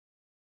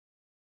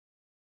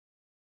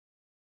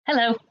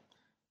Hello,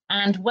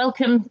 and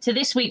welcome to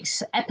this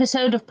week's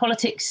episode of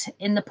Politics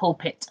in the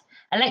Pulpit,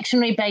 a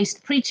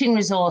lectionary-based preaching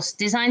resource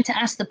designed to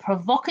ask the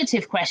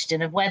provocative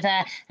question of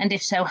whether, and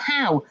if so,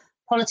 how,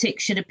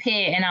 politics should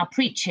appear in our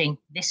preaching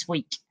this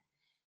week.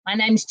 My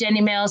name's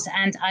Jenny Mills,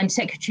 and I'm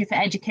Secretary for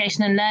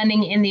Education and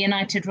Learning in the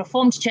United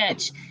Reformed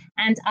Church,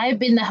 and I've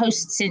been the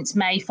host since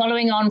May,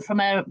 following on from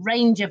a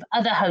range of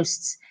other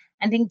hosts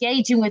and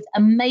engaging with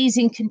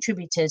amazing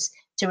contributors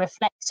to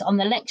reflect on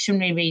the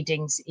lectionary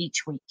readings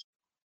each week.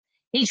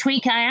 Each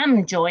week I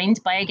am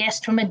joined by a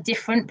guest from a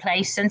different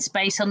place and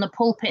space on the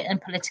pulpit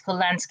and political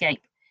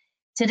landscape.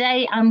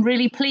 Today I'm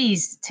really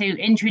pleased to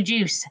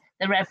introduce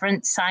the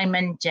Reverend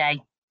Simon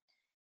Jay.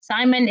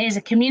 Simon is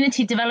a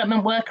community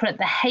development worker at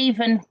the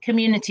Haven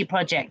Community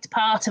Project,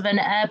 part of an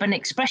urban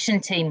expression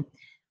team,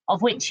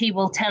 of which he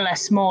will tell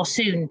us more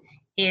soon.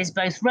 He is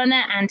both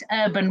runner and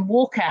urban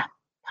walker,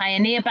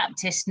 pioneer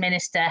Baptist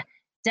minister,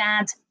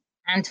 dad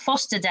and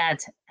foster dad,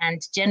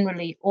 and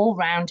generally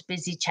all-round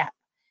busy chap.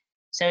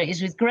 So it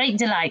is with great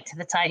delight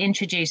that I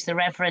introduce the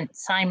Reverend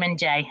Simon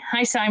Jay.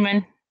 Hi,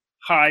 Simon.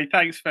 Hi,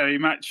 thanks very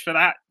much for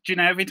that. Do you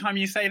know, every time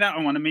you say that,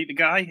 I want to meet the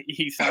guy.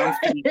 He sounds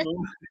pretty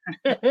cool.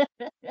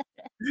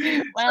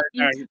 Well,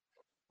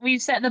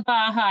 we've set the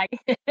bar high.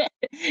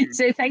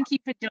 So thank you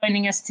for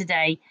joining us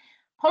today.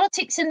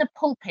 Politics in the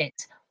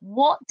pulpit,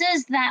 what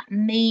does that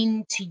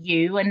mean to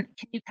you? And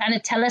can you kind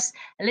of tell us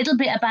a little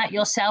bit about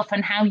yourself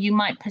and how you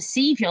might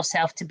perceive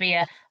yourself to be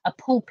a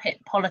pulpit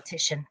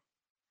politician?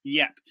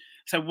 Yep.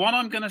 So what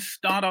I'm going to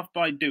start off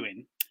by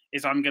doing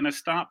is I'm going to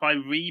start by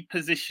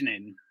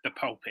repositioning the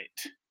pulpit,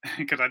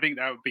 because I think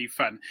that would be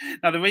fun.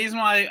 Now, the reason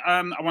why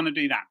I want to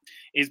do that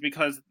is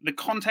because the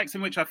context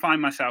in which I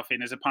find myself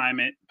in as a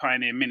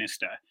pioneer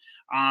minister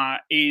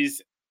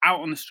is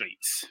out on the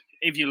streets,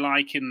 if you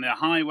like, in the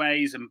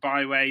highways and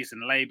byways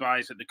and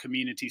lay-bys at the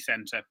community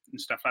centre and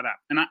stuff like that.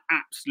 And I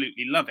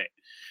absolutely love it.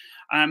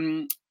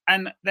 And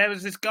there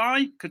was this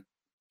guy,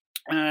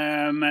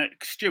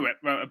 Stuart,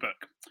 wrote a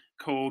book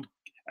called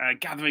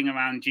Gathering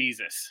Around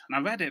Jesus, and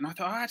I read it and I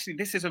thought, actually,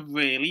 this is a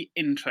really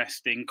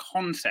interesting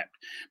concept.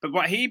 But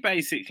what he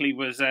basically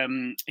was,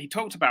 he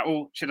talked about,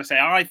 or should I say,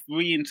 I've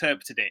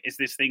reinterpreted it as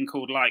this thing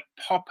called like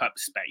pop-up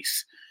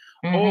space,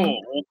 or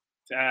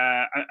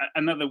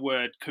another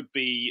word could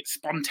be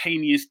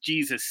spontaneous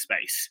Jesus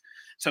space.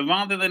 So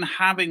rather than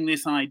having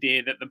this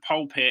idea that the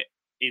pulpit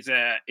is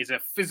a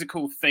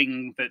physical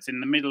thing that's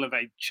in the middle of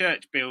a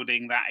church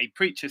building that a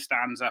preacher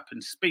stands up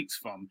and speaks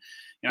from,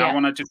 I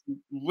want to just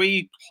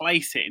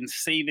replace it and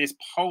see this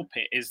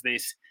pulpit as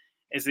this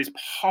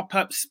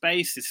pop-up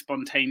space, this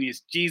spontaneous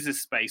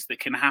Jesus space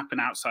that can happen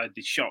outside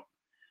the shop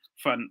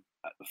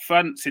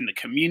fronts, in the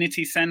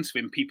community centre,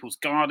 in people's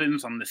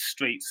gardens, on the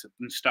streets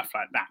and stuff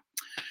like that.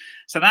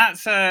 So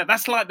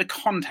that's like the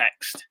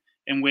context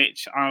in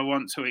which I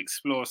want to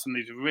explore some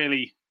of these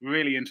really,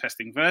 really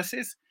interesting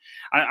verses.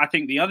 I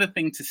think the other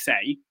thing to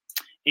say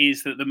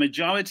is that the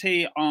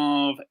majority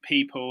of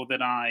people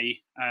that I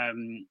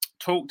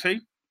talk to,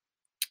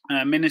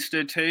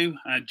 minister to,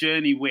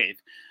 journey with,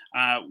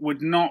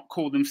 would not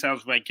call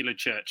themselves regular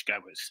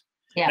churchgoers.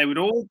 Yeah. They would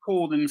all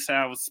call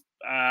themselves,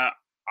 I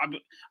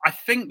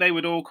think they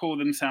would all call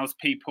themselves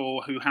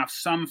people who have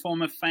some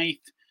form of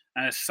faith,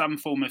 some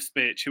form of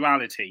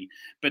spirituality.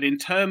 But in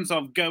terms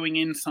of going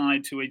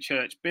inside to a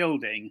church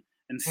building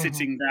and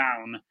sitting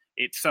down,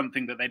 it's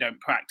something that they don't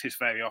practice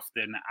very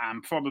often,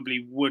 and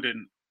probably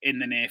wouldn't in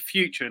the near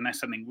future unless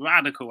something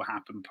radical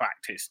happened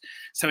practice.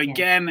 So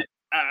again,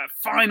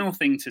 final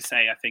thing to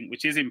say, I think,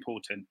 which is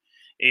important,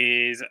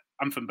 is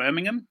I'm from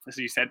Birmingham, as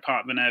you said,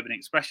 part of an urban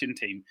expression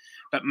team,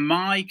 but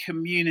my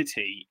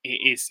community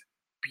is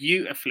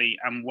beautifully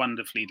and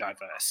wonderfully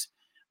diverse.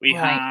 We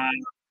have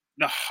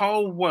the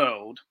whole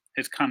world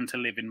has come to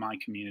live in my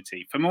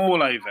community from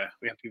all over.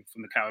 We have people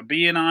from the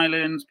Caribbean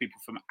islands, people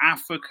from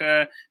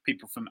Africa,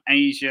 people from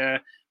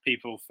Asia,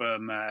 people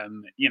from,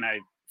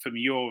 from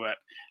Europe.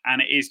 And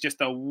it is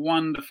just a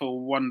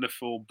wonderful,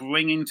 wonderful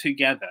bringing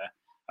together,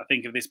 I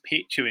think, of this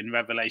picture in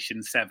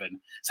Revelation 7.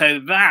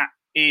 So that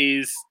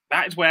is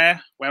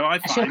where I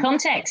find. That's your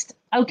context.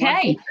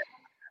 Okay.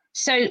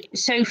 So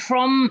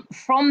from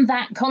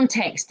that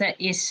context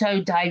that is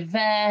so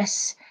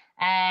diverse,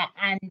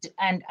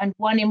 and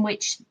one in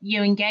which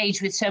you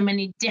engage with so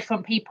many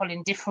different people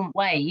in different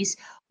ways,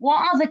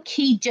 what are the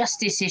key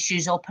justice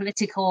issues or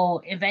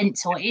political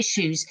events or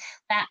issues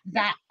that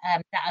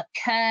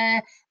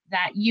occur,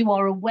 that you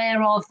are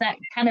aware of, that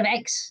kind of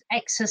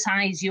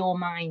exercise your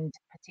mind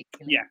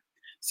particularly? Yeah.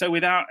 So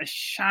without a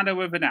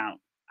shadow of a doubt,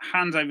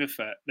 hands over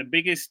foot, the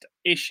biggest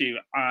issue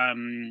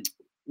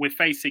we're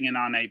facing in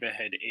our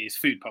neighbourhood is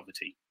food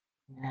poverty.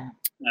 Yeah.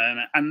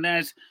 And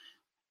there's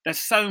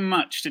so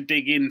much to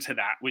dig into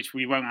that, which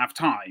we won't have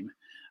time.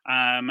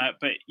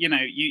 But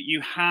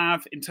you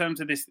have, in terms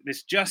of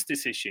this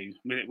justice issue,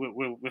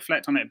 we'll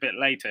reflect on it a bit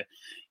later.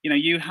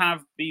 You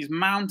have these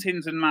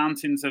mountains and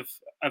mountains of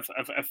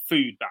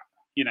food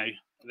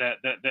that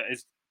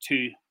is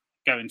to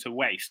go into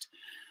waste.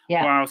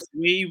 Yeah. Whilst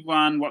we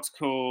run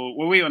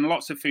we run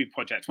lots of food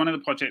projects. One of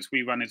the projects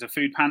we run is a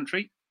food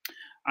pantry.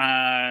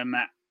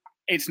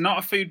 It's not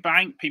a food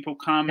bank. People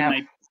come, No.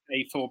 they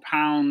pay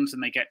 £4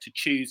 and they get to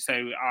choose.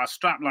 So our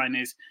strapline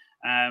is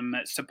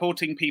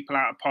supporting people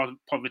out of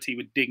poverty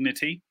with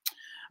dignity.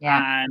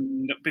 Yeah.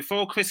 And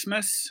before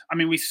Christmas, I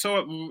mean, we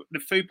saw the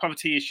food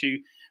poverty issue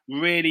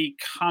really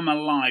come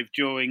alive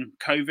during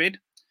COVID.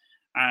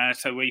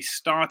 So we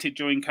started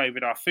during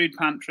COVID our food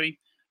pantry.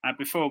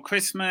 Before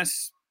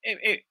Christmas,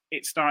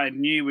 it started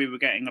new. We were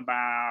getting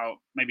about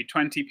maybe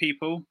 20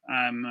 people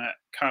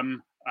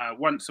come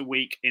once a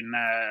week in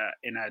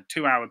a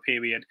 2-hour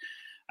period.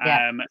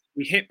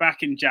 We hit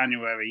back in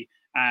January,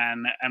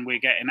 and we're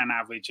getting an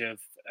average of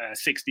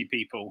 60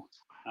 people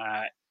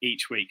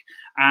each week.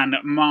 And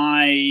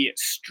my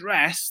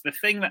stress, the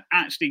thing that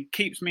actually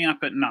keeps me up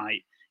at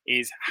night,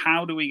 is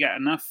how do we get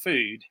enough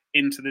food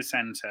into the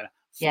centre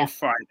for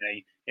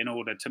Friday in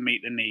order to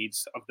meet the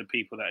needs of the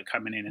people that are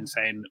coming in and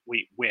saying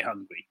we're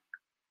hungry.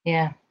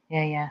 Yeah.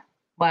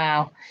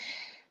 Wow.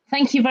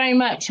 Thank you very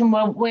much, and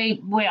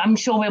I'm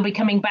sure we'll be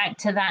coming back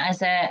to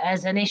that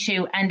as an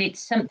issue, and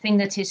it's something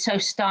that is so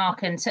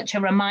stark and such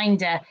a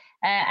reminder,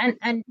 and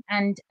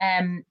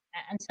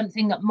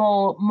something that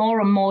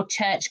more and more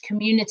church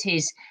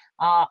communities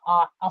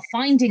are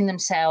finding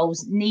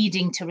themselves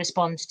needing to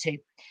respond to.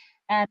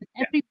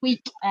 Every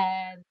week,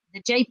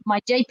 my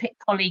JPIC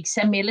colleagues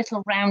send me a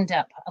little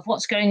roundup of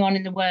what's going on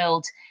in the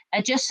world,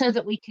 just so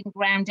that we can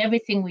ground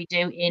everything we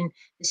do in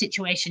the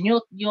situation,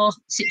 your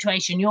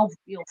situation you're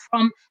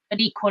from, but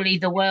equally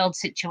the world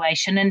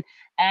situation.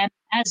 And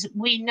as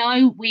we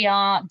know, we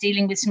are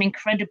dealing with some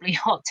incredibly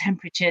hot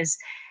temperatures.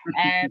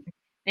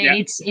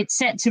 It's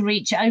set to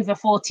reach over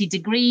 40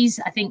 degrees.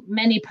 I think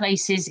many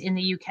places in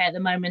the UK at the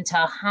moment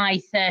are high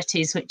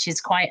 30s, which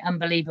is quite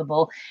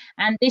unbelievable.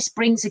 And this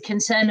brings a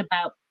concern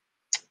about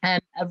a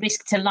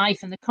risk to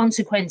life and the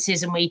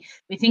consequences. And we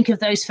think of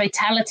those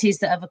fatalities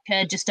that have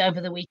occurred just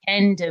over the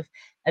weekend of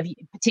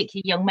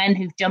particularly young men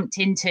who've jumped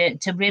into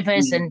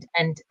rivers and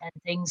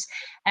things.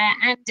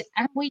 And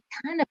we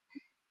kind of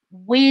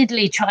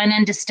weirdly try and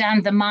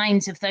understand the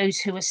minds of those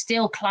who are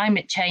still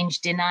climate change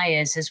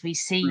deniers as we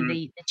see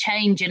the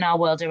change in our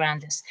world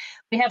around us.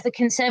 We have the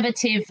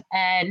Conservative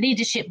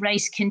leadership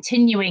race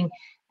continuing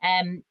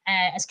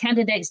as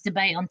candidates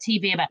debate on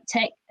TV about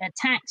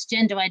tax,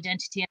 gender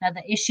identity and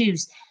other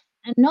issues,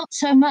 and not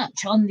so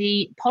much on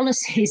the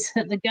policies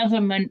that the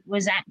government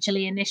was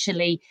actually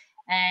initially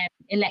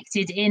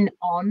elected in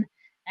on.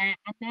 And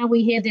now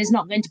we hear there's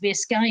not going to be a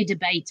Sky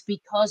debate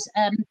because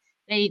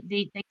they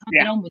can't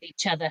get on with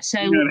each other. So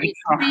it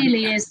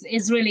really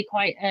is really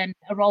quite a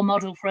role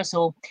model for us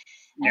all.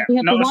 We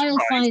have the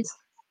wildfires.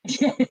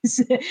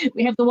 Yes,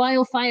 we have the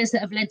wildfires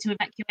that have led to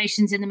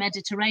evacuations in the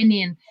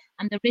Mediterranean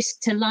and the risk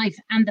to life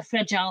and the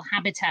fragile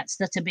habitats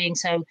that are being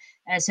so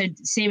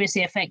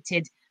seriously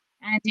affected.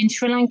 And in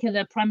Sri Lanka,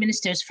 the Prime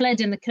Minister has fled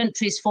and the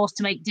country is forced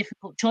to make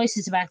difficult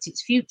choices about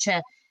its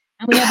future.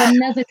 And we have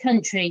another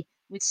country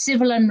with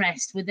civil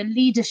unrest, with a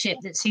leadership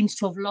that seems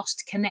to have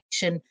lost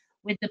connection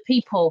with the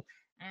people.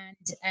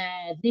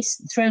 And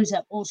this throws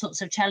up all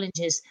sorts of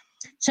challenges.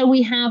 So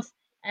we have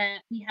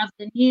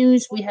the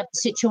news, we have the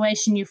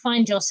situation you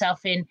find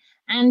yourself in,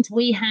 and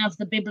we have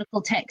the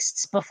biblical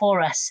texts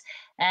before us,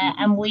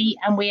 and we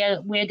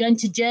are going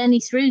to journey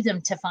through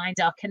them to find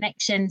our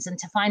connections and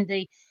to find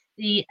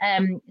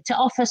to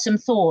offer some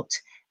thought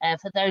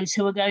for those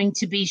who are going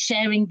to be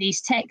sharing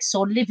these texts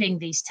or living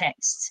these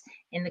texts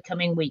in the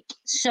coming week.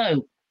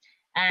 So,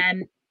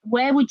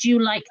 where would you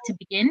like to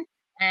begin?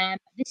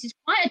 This is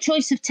quite a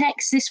choice of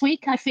texts this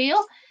week, I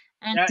feel,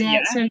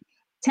 and so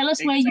tell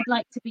us where you'd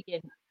like to begin.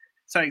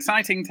 So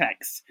exciting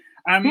texts.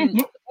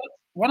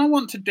 What I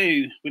want to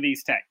do with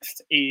these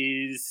texts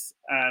is,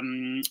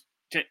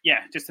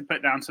 just to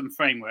put down some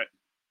framework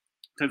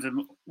in terms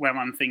of where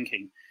I'm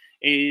thinking,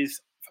 is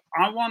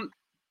I want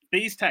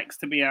these texts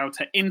to be able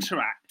to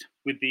interact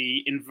with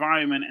the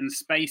environment and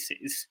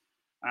spaces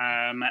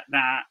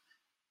that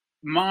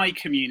my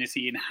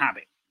community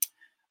inhabit.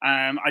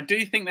 I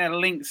do think there are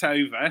links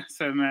over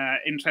some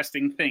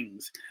interesting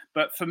things.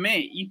 But for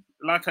me,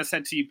 like I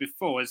said to you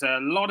before, is a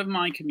lot of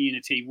my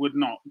community would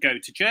not go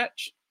to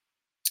church.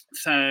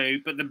 So,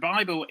 but the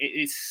Bible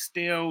is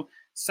still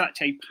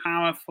such a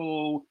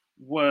powerful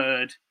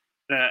word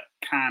that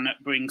can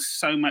bring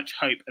so much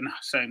hope and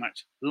so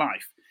much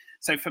life.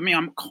 So for me,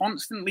 I'm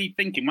constantly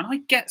thinking, when I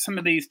get some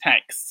of these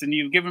texts, and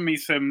you've given me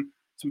some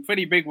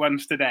pretty big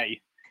ones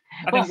today,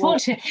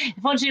 fortunately,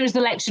 it was the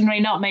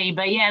lectionary, not me,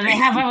 but yeah, they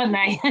have, haven't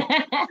they?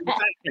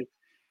 Exactly.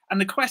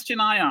 And the question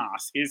I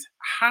ask is,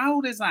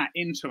 how does that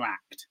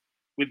interact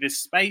with the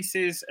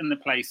spaces and the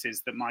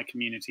places that my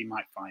community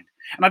might find?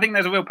 And I think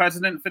there's a real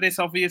precedent for this,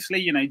 obviously.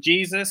 You know,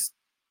 Jesus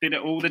did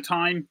it all the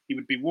time. He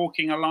would be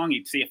walking along,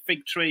 he'd see a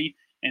fig tree,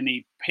 and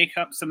he'd pick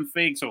up some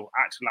figs, or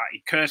actually,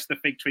 he cursed the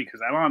fig tree because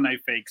there are no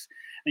figs.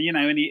 And,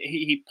 and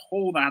he'd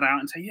pull that out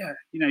and say,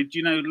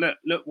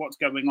 look what's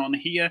going on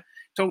here.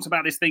 Talks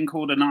about this thing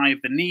called an eye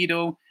of the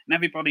needle, and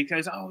everybody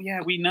goes, oh yeah,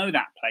 we know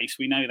that place,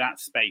 we know that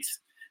space.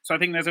 So I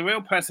think there's a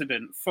real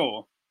precedent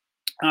for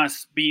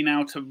us being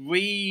able to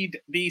read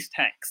these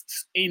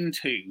texts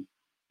into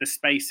the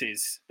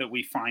spaces that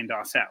we find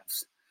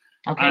ourselves.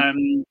 Okay.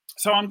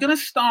 So I'm going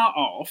to start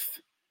off.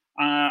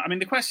 I mean,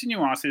 the question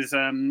you asked is,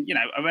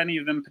 are any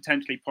of them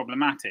potentially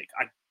problematic?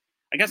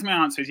 I guess my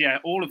answer is yeah,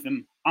 all of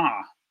them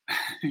are.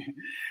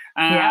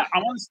 Yeah. I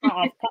want to start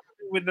off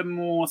probably with the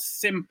more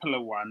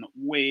simpler one,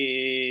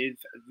 with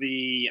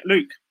the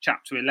Luke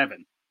chapter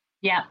 11.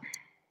 Yeah.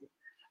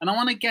 And I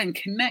want to again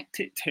connect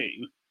it to,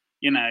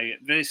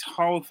 this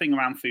whole thing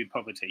around food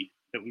poverty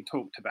that we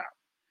talked about.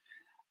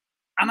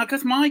 And I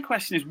guess my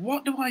question is,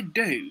 what do I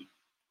do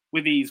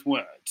with these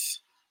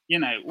words?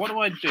 What do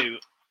I do?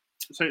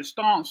 So it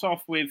starts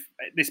off with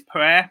this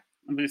prayer,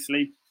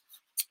 obviously,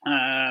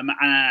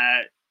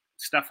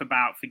 stuff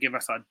about forgive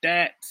us our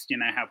debts,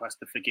 help us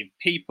to forgive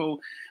people.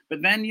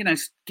 But then,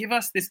 give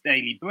us this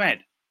daily bread.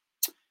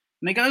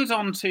 And it goes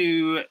on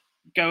to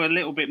go a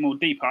little bit more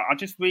deeper. I'll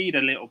just read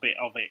a little bit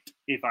of it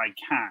if I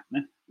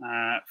can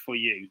for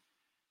you.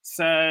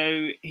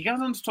 So he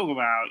goes on to talk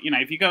about,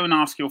 if you go and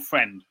ask your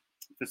friend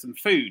for some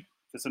food,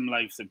 for some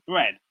loaves of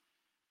bread,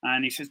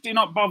 and he says, do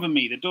not bother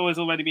me. The door has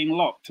already been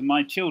locked and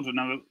my children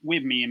are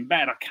with me in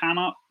bed. I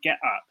cannot get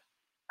up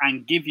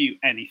and give you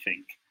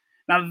anything.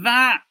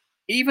 Now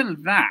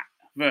even that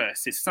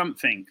verse is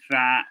something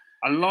that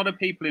a lot of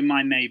people in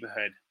my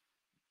neighborhood,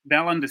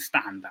 they'll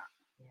understand that.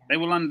 Yeah. They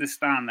will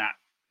understand that.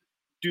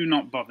 Do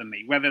not bother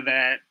me. Whether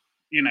they're,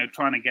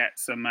 trying to get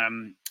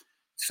some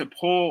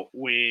support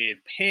with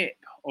PIP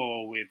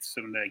or with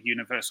some of the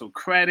universal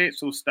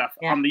credits or stuff,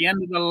 on the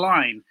end of the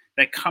line,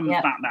 there comes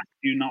back that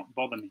do not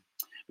bother me.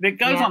 But it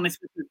goes on this,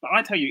 but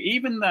I tell you,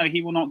 even though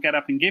he will not get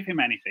up and give him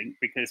anything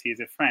because he is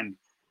a friend,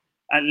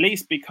 at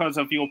least because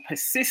of your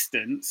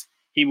persistence,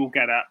 he will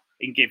get up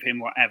and give him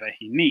whatever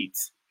he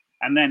needs.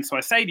 And then, so I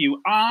say to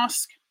you,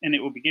 ask and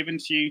it will be given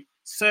to you,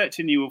 search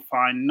and you will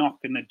find, knock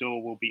and the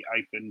door will be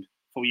opened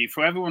for you.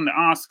 For everyone that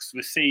asks,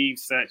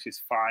 receives,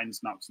 searches,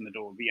 finds, knocks and the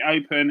door will be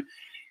open.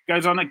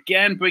 Goes on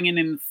again, bringing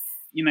in,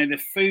 the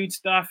food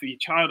stuff. If your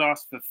child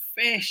asks for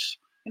fish,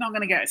 you're not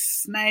going to get a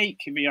snake.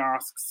 If he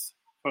asks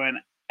for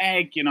an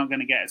egg, you're not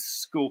going to get a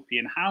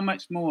scorpion. How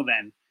much more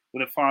then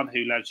will a Father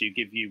who loves you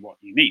give you what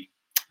you need?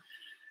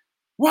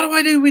 What do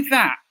I do with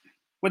that?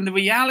 When the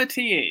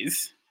reality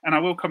is, and I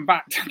will come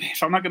back to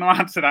this, I'm not going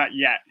to answer that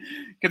yet,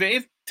 because it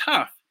is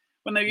tough.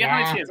 When the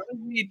reality is, I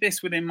read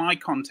this within my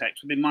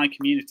context, within my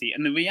community,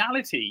 and the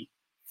reality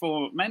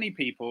for many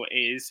people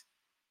is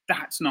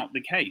that's not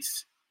the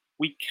case.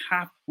 We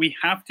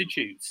have to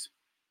choose.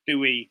 Do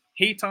we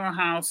heat our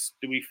house?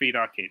 Do we feed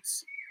our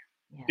kids?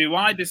 Yeah. Do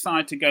I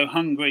decide to go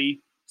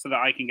hungry so that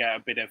I can get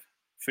a bit of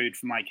food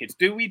for my kids?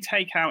 Do we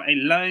take out a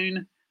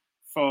loan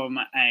from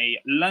a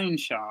loan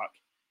shark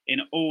in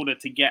order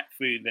to get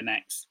through the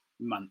next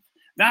month?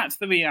 That's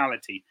the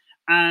reality.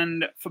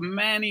 And for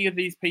many of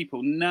these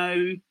people,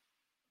 no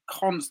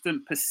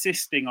constant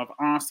persisting of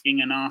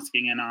asking and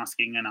asking and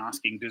asking and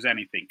asking does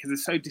anything, because they're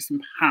so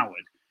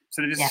disempowered.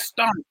 So they just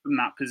start from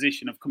that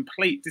position of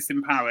complete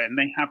disempower and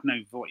they have no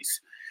voice.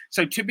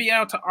 So to be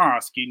able to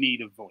ask, you need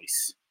a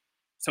voice.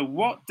 So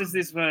what does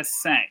this verse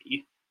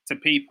say to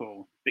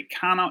people that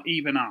cannot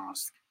even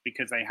ask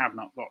because they have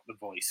not got the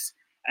voice?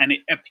 And it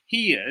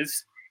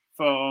appears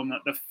from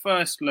the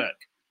first look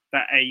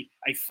that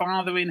a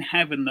Father in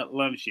heaven that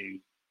loves you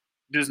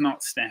does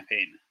not step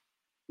in.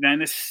 Now, in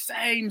the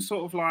same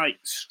sort of like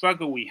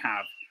struggle we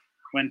have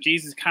when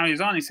Jesus carries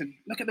on, he said,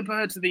 look at the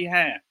birds of the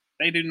air.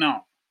 They do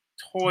not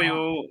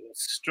toil,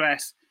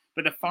 stress,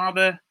 but the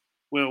Father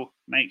will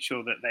make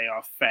sure that they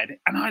are fed.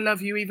 And I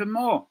love you even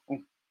more.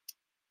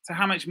 So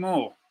how much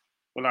more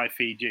will I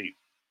feed you?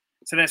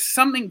 So there's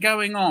something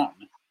going on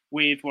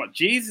with what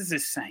Jesus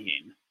is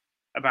saying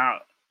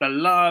about the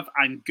love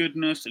and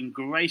goodness and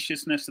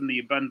graciousness and the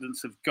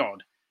abundance of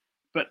God,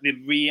 but the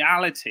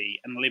reality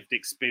and lived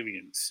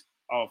experience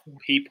of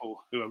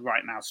people who are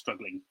right now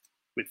struggling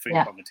with food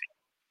poverty.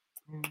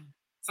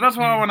 So that's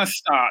where I want to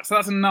start. So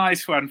that's a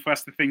nice one for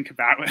us to think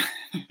about.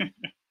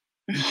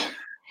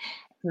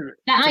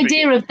 that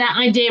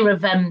idea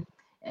of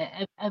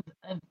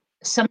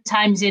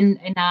sometimes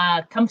in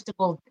our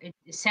comfortable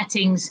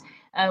settings,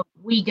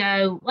 we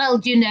go, well,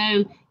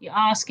 you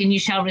ask and you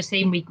shall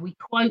receive. We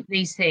quote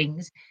these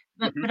things,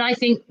 but I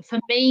think for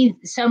me,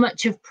 so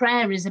much of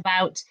prayer is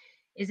about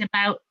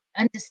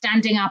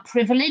understanding our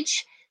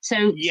privilege.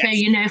 So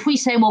if we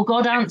say, well,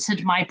 God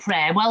answered my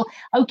prayer, well,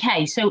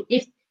 okay. So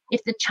if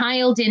the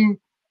child in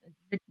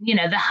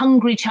the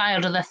hungry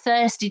child or the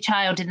thirsty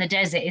child in the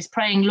desert is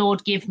praying,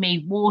 Lord, give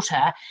me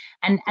water,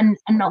 and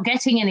not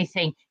getting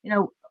anything,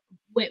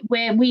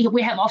 where we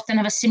often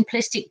have a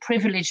simplistic,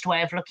 privileged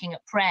way of looking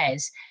at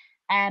prayers,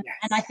 and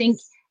I think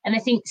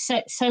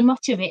so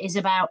much of it is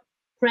about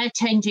prayer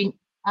changing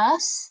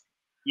us,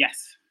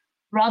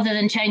 rather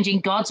than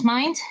changing God's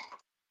mind.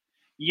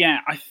 Yeah,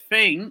 I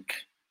think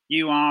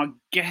you are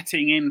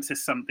getting into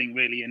something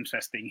really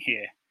interesting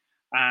here.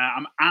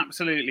 I'm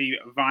absolutely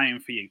vying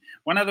for you.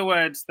 One of the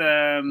words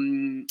that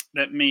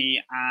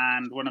me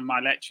and one of my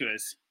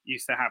lecturers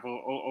used to have,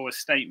 or a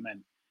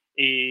statement,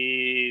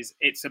 is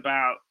it's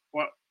about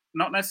what,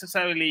 not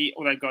necessarily,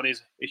 although God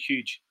is a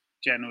huge,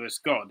 generous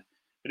God,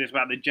 but it's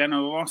about the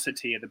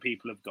generosity of the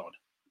people of God.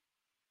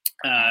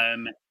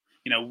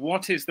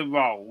 What is the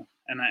role?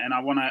 And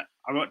I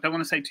don't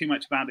want to say too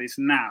much about this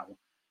now,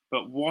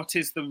 but what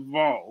is the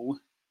role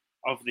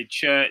of the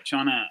church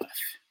on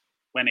earth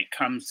when it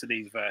comes to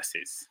these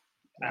verses?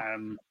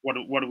 What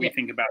do we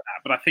think about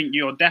that? But I think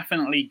you're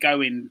definitely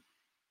going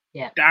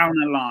down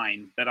a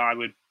line that I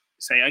would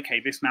say, okay,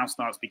 this now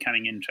starts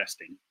becoming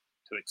interesting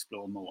to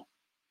explore more.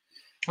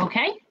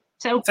 Okay,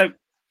 so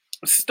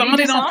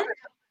started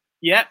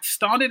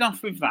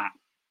off with that,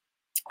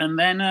 and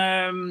then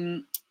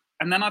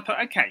I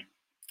thought, okay,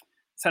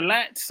 so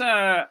let's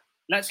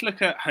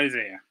look at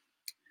Hosea.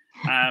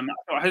 I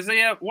thought,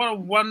 Hosea, what a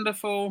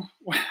wonderful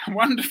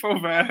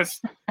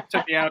verse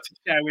to be able to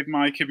share with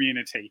my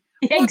community.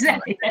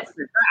 Exactly.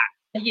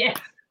 Yes.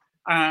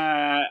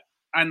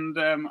 And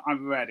I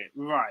read it.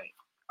 Right.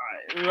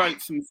 I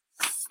wrote some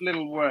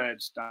little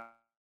words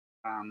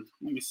down.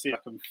 Let me see if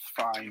I can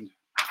find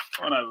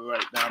what I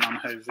wrote down on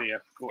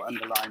Hosea or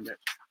underlined it.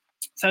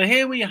 So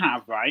here we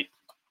have, right,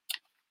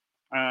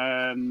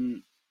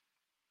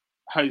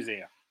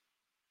 Hosea.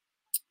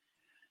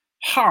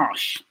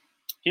 Harsh.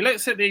 He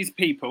looks at these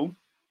people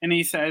and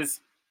he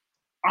says,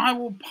 I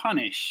will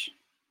punish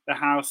the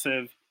house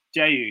of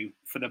Jehu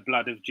for the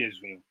blood of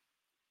Jezreel.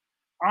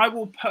 I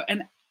will put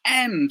an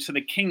end to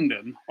the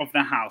kingdom of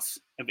the house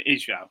of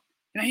Israel.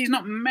 He's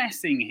not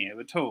messing here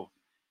at all.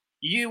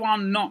 You are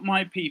not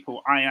my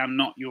people. I am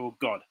not your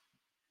God.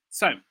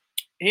 So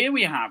here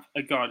we have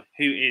a God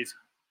who is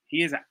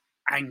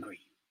angry.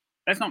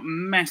 Let's not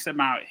mess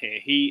about here.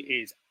 He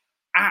is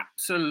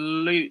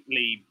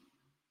absolutely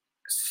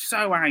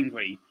so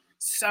angry.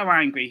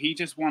 He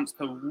just wants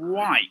to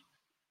wipe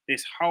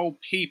this whole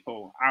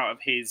people out of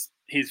his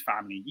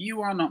family.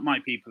 You are not my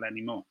people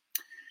anymore.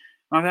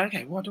 I thought,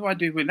 okay, what do I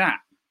do with that?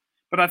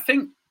 But I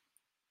think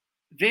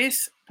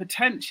this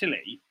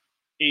potentially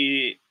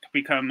could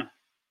become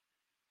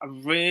a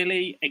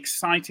really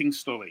exciting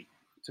story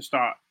to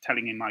start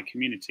telling in my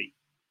community,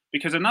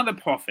 because another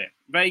prophet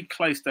very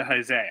close to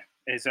Hosea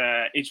is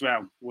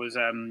Israel was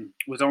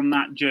on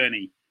that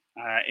journey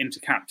into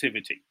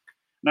captivity.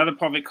 Another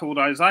prophet called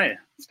Isaiah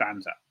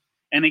stands up,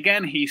 and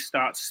again he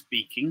starts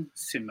speaking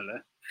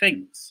similar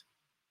things.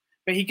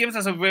 But he gives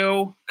us a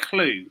real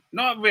clue.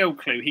 Not a real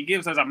clue. He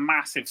gives us a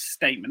massive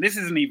statement. This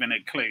isn't even a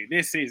clue.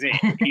 This is it.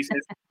 He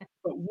says,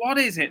 but what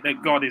is it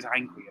that God is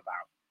angry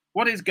about?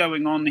 What is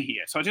going on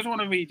here? So I just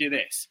want to read you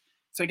this.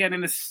 So again, in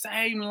the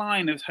same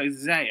line as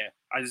Hosea,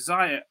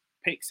 Isaiah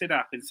picks it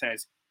up and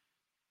says,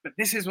 but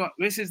this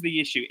is the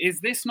issue. Is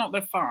this not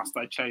the fast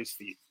I chose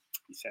for you?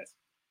 He says,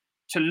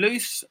 to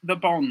loose the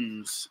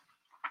bonds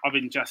of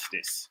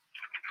injustice,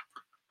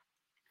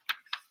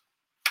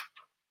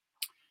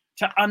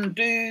 to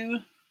undo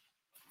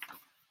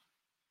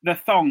the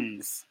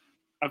thongs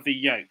of the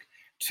yoke,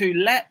 to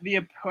let the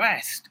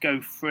oppressed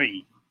go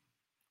free,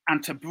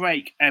 and to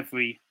break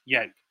every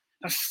yoke.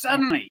 Now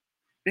suddenly,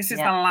 this is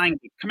the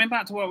language. Coming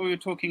back to what we were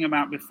talking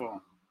about before,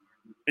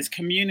 this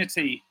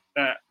community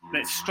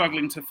that's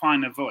struggling to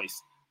find a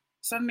voice.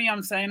 Suddenly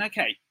I'm saying,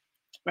 okay,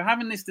 we're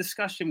having this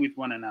discussion with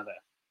one another.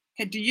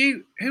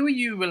 Okay, who are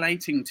you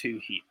relating to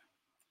here?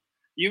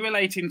 Are you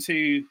relating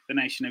to the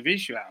nation of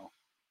Israel?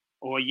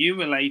 Or are you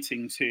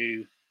relating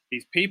to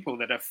these people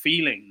that are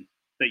feeling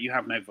that you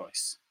have no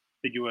voice,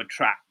 that you are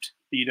trapped,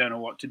 that you don't know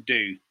what to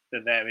do,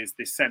 that there is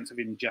this sense of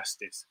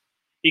injustice?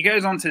 He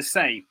goes on to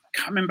say,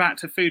 coming back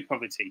to food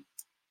poverty,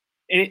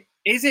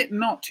 is it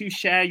not to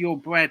share your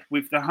bread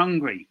with the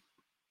hungry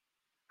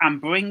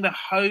and bring the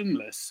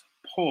homeless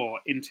poor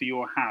into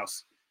your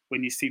house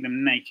when you see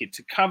them naked,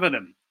 to cover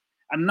them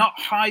and not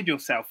hide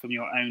yourself from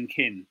your own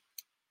kin?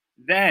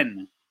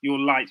 Then your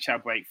light shall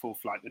break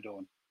forth like the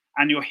dawn,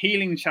 and your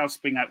healing shall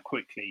spring up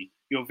quickly.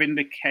 Your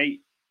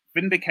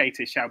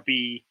vindicator shall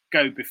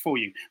go before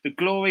you. The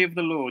glory of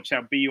the Lord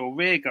shall be your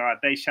rear guard.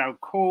 They shall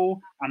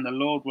call, and the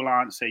Lord will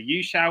answer.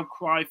 You shall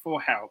cry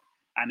for help,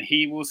 and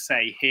he will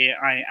say, here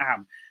I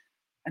am.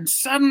 And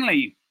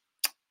suddenly,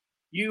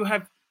 you've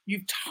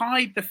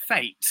tied the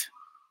fate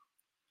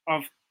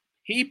of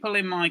people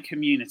in my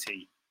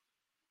community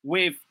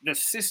with the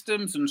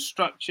systems and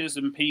structures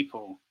and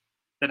people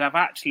that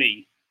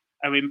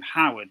are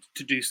empowered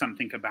to do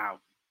something about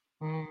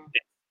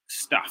this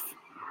stuff.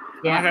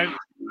 Yeah.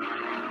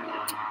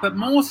 But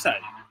more so,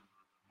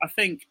 I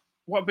think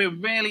what would be a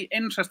really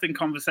interesting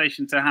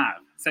conversation to have.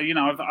 So,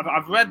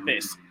 I've read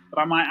this, but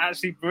I might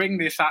actually bring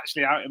this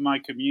out in my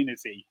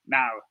community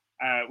now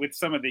with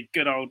some of the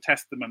good Old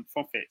Testament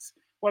prophets.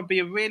 What would be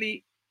a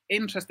really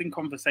interesting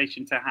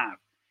conversation to have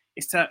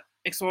is to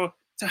explore,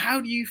 so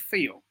how do you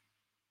feel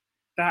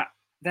that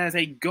there's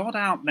a God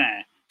out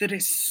there that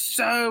is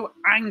so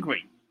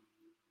angry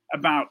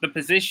about the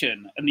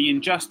position and the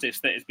injustice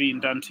that is being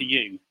done to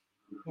you,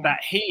 that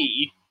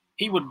he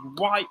would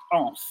wipe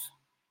off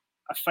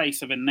a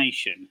face of a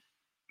nation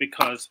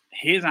because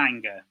his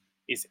anger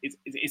is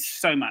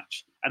so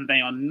much, and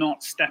they are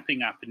not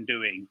stepping up and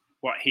doing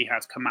what he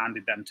has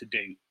commanded them to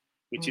do,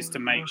 which is to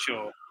make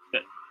sure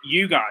that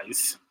you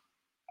guys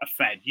are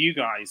fed, you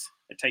guys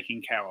are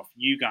taken care of,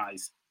 you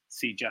guys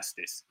see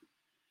justice.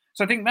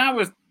 So I think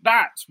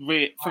that's for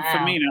me,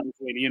 that was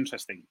really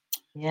interesting.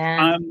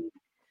 Yeah.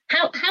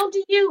 How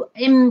do you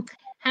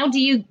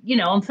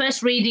on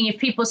first reading, if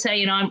people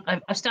say,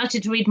 I've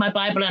started to read my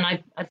Bible and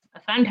I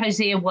found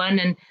Hosea 1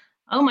 and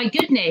oh my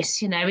goodness,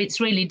 it's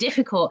really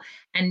difficult,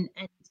 and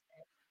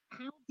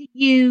how do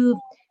you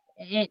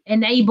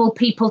enable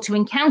people to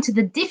encounter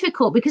the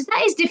difficult, because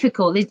that is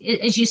difficult,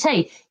 as you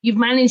say, you've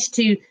managed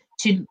to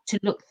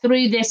look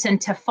through this and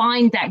to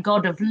find that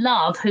God of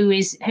love who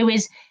is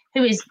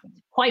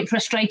quite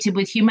frustrated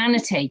with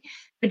humanity.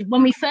 But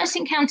when we first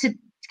encountered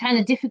kind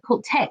of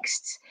difficult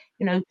texts,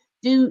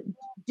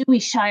 do we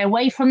shy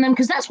away from them?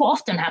 Because that's what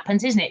often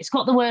happens, isn't it? It's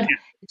got the word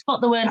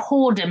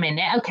whoredom in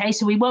it. Okay,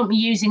 so we won't be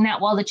using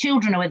that while the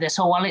children are with us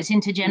or while it's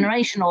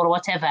intergenerational or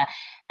whatever.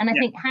 And I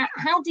think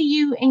how do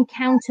you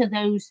encounter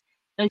those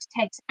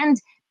texts? And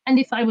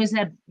if I was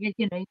the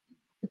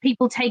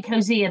people take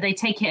Hosea, they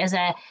take it as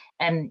a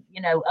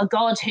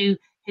God who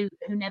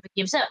never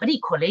gives up, but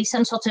equally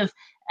some sort of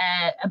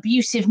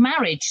abusive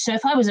marriage. So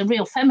if I was a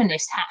real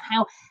feminist,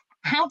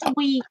 how do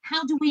we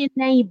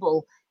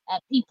enable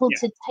people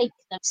to take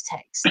those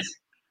texts?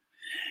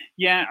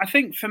 Yeah, I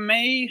think for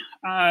me,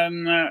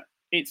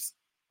 it's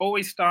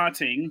always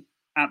starting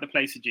at the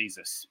place of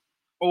Jesus.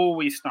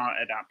 Always start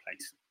at that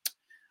place,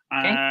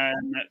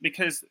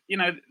 because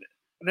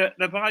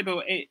the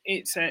Bible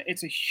it's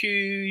a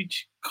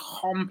huge,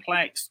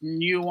 complex,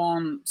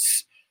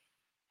 nuanced,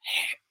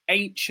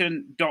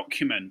 ancient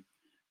document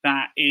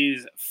that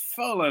is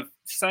full of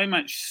so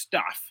much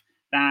stuff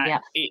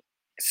that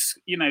it's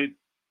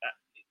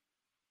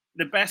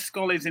the best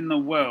scholars in the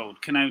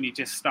world can only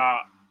just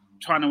start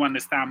trying to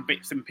understand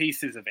bits and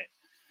pieces of it.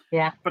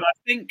 Yeah. But I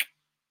think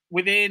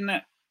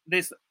within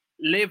this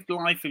lived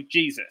life of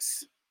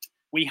Jesus,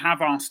 we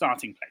have our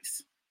starting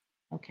place.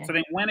 Okay. So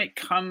then when it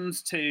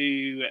comes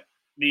to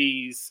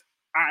these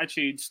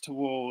attitudes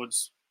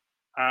towards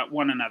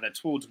one another,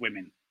 towards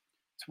women,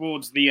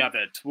 towards the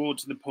other,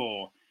 towards the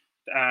poor,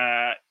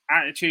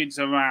 attitudes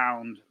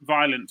around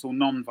violence or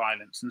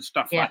non-violence and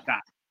stuff like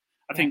that,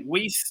 I think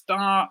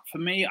for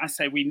me, I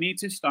say we need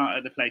to start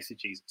at the place of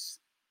Jesus.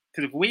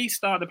 Because if we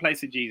start at the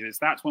place of Jesus,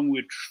 that's when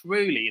we're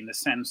truly in the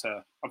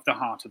center of the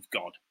heart of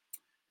God.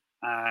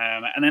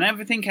 And then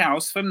everything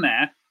else from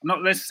there, I'm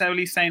not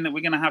necessarily saying that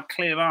we're going to have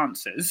clear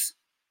answers.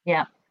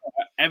 Yeah.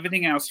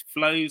 Everything else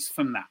flows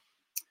from that.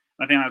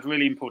 I think that's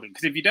really important,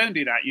 because if you don't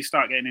do that, you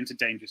start getting into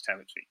dangerous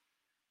territory.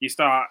 You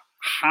start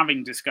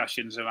having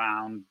discussions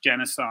around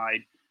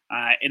genocide.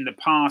 In the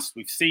past,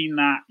 we've seen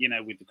that,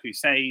 with the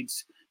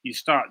Crusades. You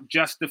start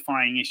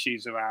justifying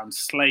issues around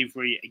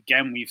slavery.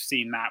 Again, we've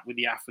seen that with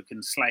the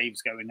African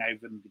slaves going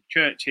over the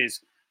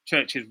churches.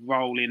 Churches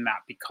role in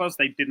that because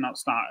they did not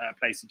start at a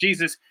place of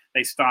Jesus.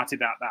 They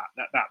started at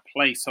that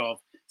place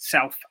of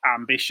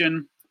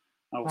self-ambition,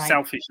 or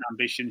selfish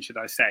ambition, should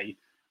I say,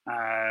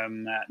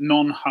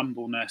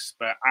 non-humbleness,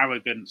 but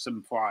arrogance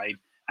and pride,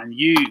 and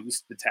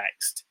used the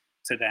text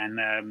to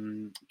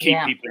then keep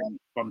people in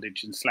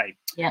bondage and slave.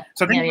 Yeah.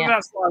 So I think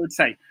that's what I would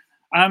say.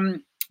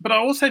 But I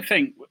also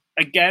think,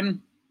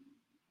 again,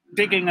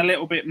 digging a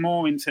little bit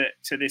more into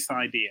this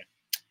idea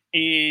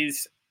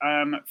is,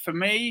 for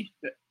me,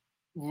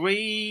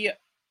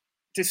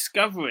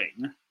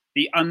 rediscovering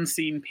the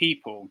unseen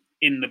people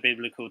in the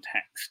biblical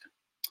text.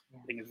 I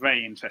think it's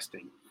very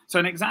interesting. So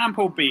an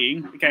example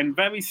being, again,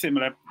 very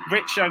similar,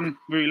 rich young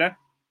ruler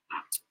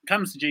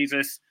comes to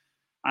Jesus.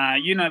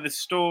 You know the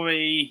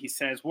story. He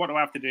says, what do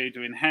I have to do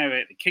to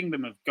inherit the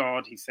kingdom of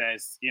God? He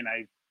says,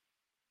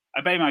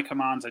 obey my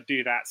commands, I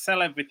do that.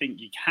 Sell everything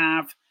you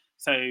have.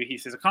 So he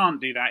says, I can't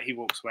do that. He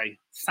walks away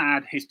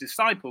sad. His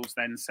disciples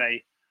then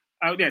say,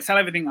 oh yeah, sell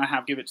everything I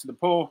have, give it to the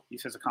poor. He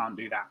says, I can't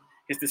do that.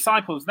 His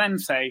disciples then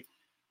say,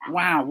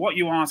 wow, what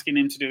you're asking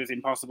him to do is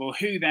impossible.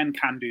 Who then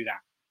can do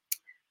that?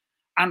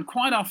 And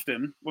quite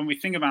often, when we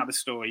think about the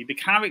story, the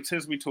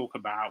characters we talk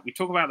about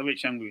the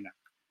rich young ruler,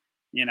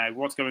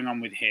 what's going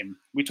on with him.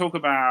 We talk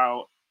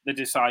about the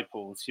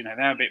disciples,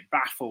 they're a bit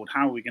baffled.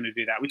 How are we going to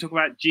do that? We talk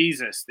about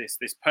Jesus,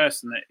 this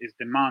person that is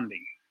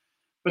demanding.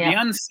 But the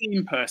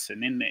unseen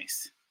person in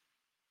this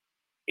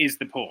is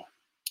the poor.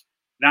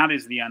 That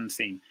is the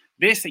unseen.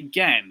 This,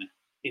 again,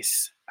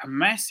 is a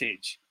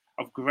message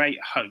of great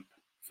hope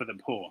for the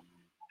poor.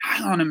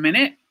 Hang on a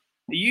minute.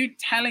 Are you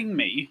telling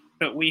me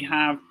that we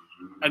have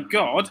a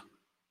God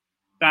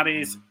that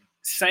is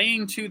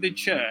saying to the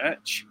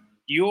church,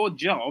 your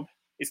job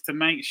is to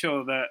make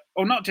sure that,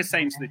 or not just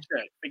saying to the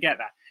church, forget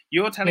that.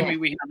 You're telling me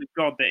we have a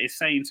God that is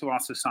saying to our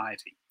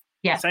society,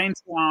 saying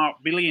to our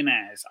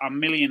billionaires, our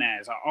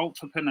millionaires, our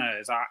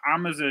entrepreneurs, our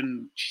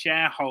Amazon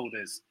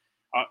shareholders,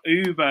 our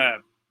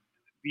Uber,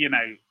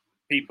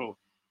 people,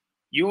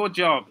 your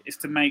job is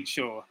to make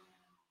sure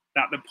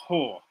that the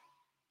poor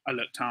are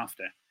looked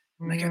after.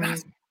 And they go,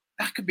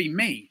 that could be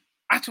me.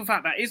 Actual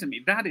fact, that isn't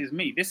me. That is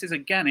me. This is,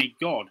 again, a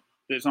God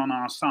that's on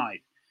our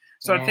side.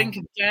 So I think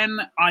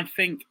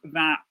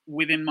that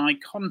within my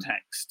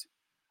context,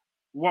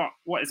 what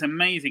is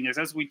amazing is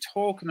as we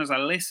talk and as I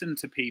listen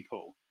to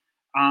people,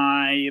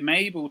 I am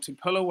able to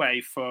pull away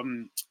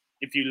from,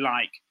 if you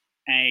like,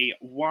 a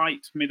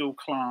white middle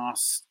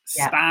class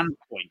Yeah.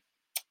 standpoint.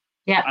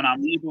 Yeah. And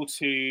I'm able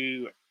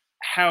to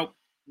help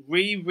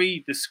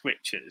reread the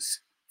scriptures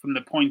from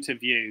the point of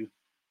view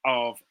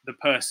of the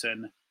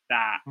person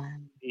that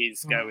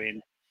is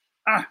going,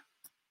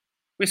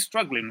 we're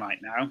struggling right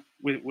now.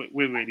 We're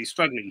really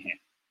struggling here.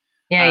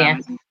 Yeah.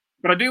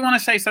 But I do want to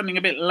say something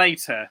a bit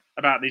later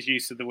about this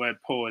use of the word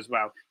poor as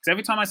well. Because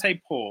every time I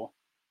say poor,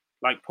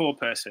 like poor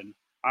person,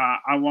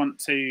 I want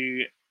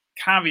to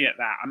caveat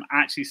that I'm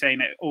actually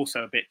saying it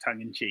also a bit tongue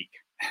in cheek.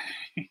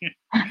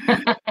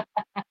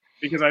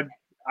 Because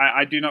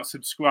I do not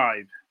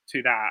subscribe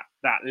to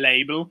that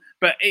label,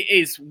 but it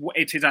is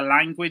a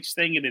language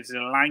thing. It is a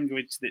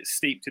language that's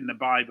steeped in the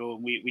Bible,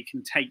 and we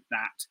can take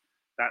that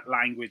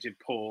language of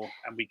poor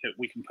and we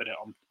can put it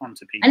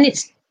onto people.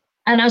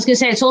 And I was going to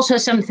say, it's also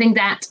something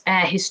that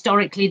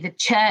historically the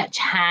church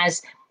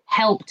has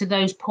helped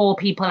those poor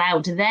people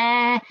out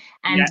there,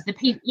 and the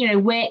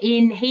people, we're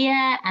in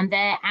here and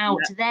they're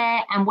out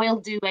there, and we'll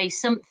do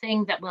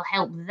something that will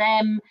help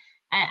them,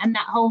 and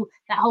that whole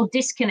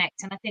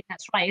disconnect. And I think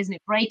that's right, isn't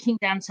it? Breaking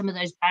down some of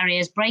those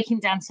barriers, breaking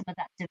down some of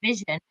that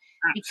division,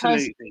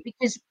 because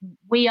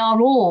we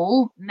are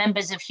all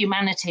members of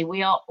humanity.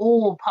 We are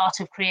all part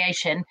of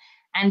creation,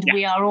 and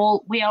we are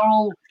all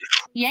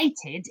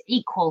created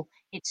equal.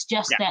 It's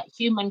just that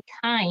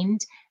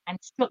humankind and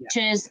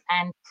structures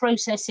and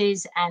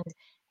processes and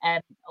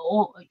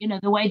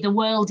the way the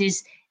world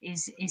is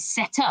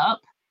set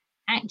up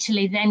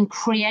actually then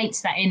creates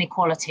that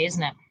inequality,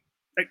 isn't it?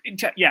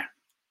 Yeah,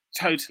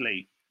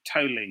 totally.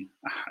 Totally.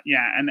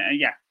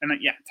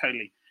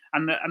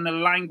 And the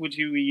language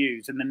we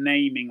use and the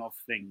naming of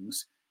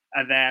things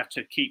are there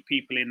to keep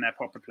people in their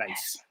proper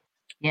place.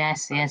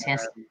 Yes.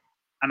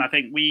 And I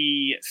think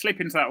we slip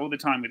into that all the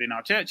time within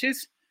our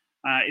churches.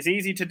 It's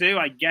easy to do,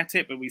 I get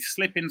it, but we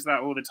slip into that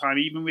all the time,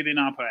 even within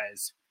our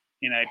prayers.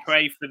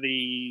 Pray for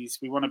these.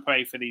 We want to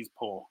pray for these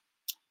poor.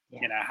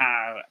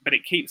 But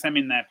it keeps them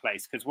in their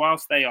place, because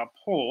whilst they are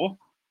poor,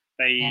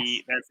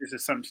 there's this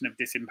assumption of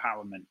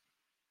disempowerment.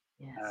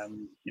 Yes. I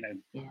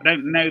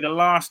don't know the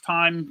last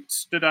time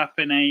stood up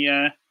in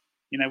a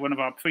one of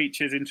our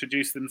preachers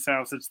introduced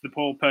themselves as the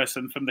poor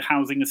person from the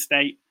housing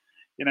estate.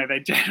 They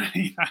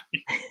generally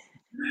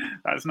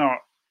that's not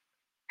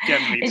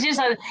generally.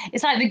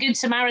 It's like the Good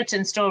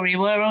Samaritan story.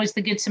 We're always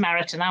the Good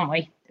Samaritan, aren't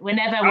we? We're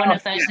never one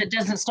of those that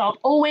doesn't stop.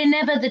 Or we're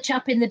never the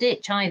chap in the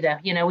ditch either.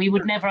 We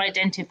would never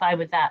identify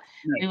with that.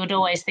 No. We would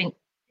always think,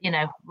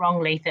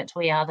 wrongly, that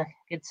we are the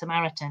Good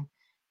Samaritan.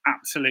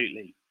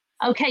 Absolutely.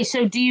 Okay,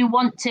 so do you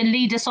want to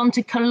lead us on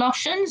to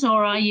Colossians,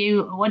 or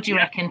what do you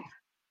reckon?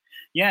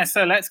 Yeah,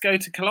 so let's go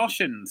to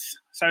Colossians.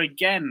 So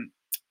again,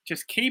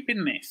 just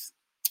keeping this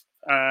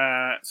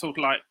sort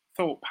of like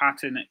thought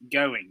pattern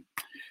going.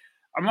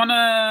 I'm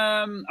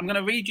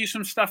gonna read you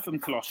some stuff from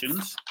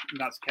Colossians, if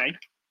that's okay.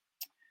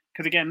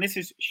 Because again, this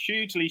is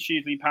hugely,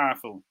 hugely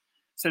powerful.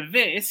 So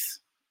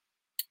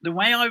the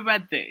way I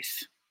read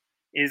this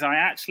is I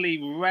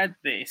actually read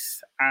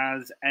this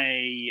as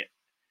I'm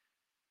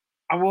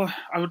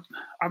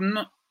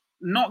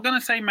not going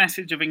to say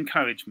message of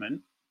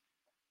encouragement,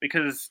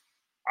 because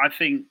I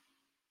think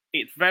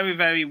it's very,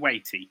 very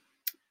weighty.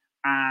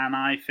 And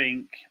I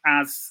think,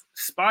 as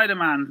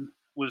Spider-Man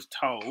was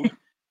told,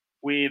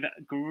 with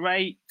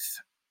great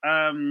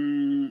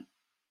power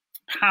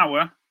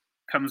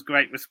comes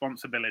great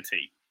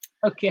responsibility.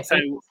 Okay.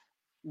 So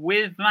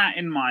with that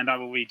in mind, I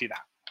will read you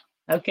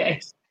that. Okay.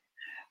 Yes.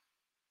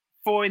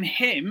 For in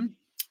him,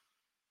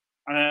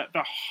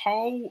 the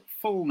whole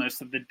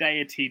fullness of the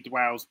deity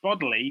dwells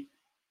bodily,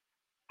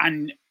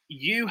 and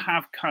you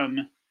have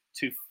come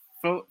to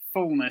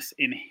fullness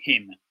in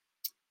him,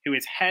 who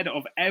is head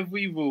of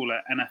every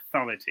ruler and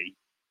authority.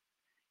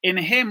 In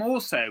him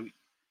also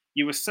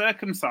you were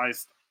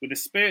circumcised with a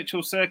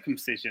spiritual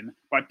circumcision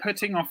by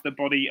putting off the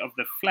body of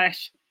the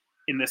flesh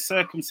in the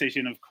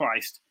circumcision of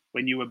Christ,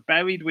 when you were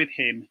buried with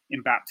him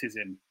in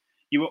baptism.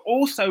 You were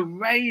also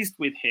raised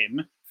with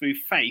him through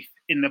faith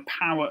in the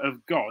power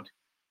of God,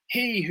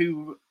 he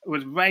who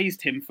was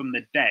raised him from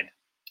the dead.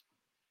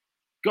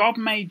 God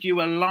made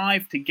you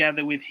alive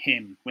together with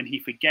him when he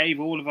forgave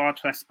all of our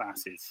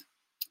trespasses.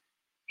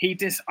 He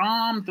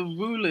disarmed the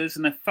rulers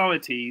and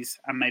authorities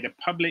and made a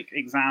public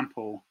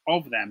example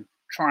of them,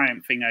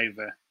 triumphing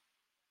over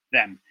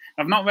them.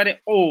 I've not read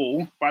it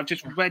all, but I've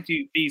just read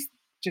you these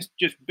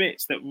just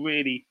bits that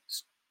really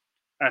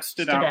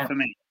stood out for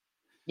me.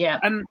 Yeah.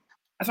 And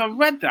as I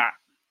read that,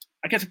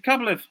 I guess a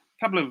couple of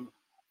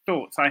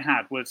thoughts I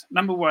had was,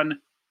 number one,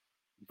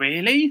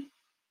 really?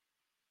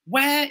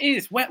 Where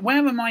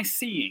am I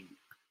seeing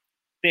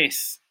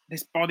this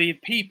body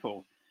of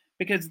people?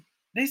 Because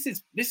this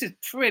is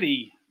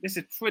pretty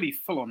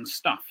full on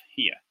stuff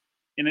here.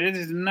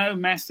 There's no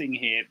messing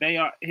here.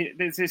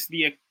 There's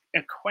the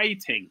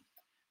equating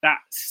that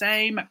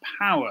same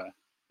power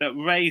that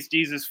raised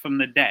Jesus from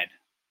the dead,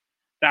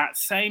 that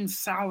same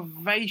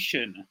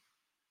salvation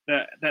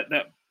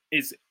that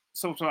is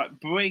sort of like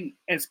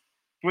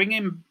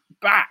bringing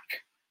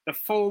back the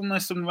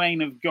fullness and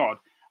reign of God.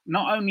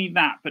 Not only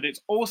that, but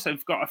it's also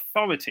got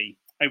authority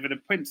over the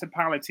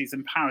principalities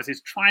and powers,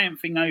 is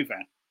triumphing over,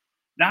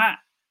 that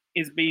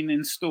is being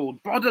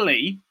installed,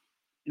 bodily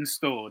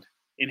installed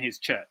in his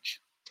church.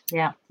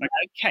 Yeah.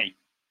 Okay.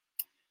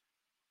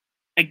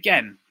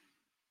 Again,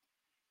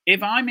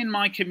 if I'm in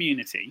my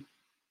community,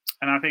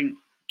 and I think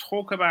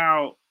talk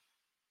about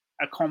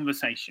a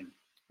conversation,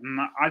 and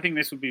I think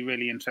this would be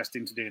really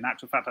interesting to do. In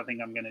actual fact, I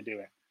think I'm going to do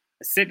it.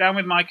 I sit down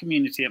with my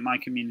community at my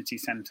community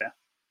centre,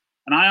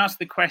 and I ask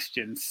the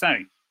question, so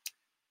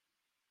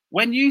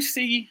when you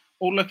see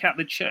or look at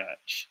the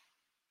church,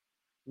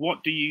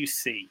 what do you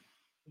see?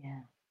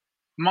 Yeah.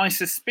 My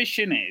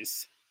suspicion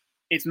is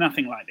it's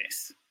nothing like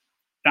this.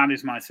 That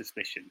is my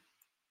suspicion.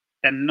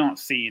 They're not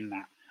seeing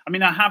that. I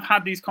mean, I have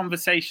had these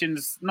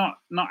conversations, not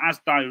as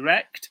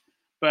direct,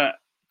 but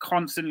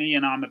constantly,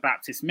 and I'm a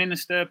Baptist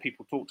minister.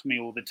 People talk to me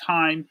all the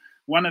time.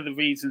 One of the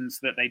reasons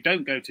that they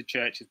don't go to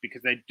church is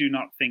because they do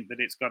not think that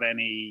it's got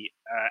any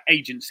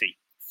agency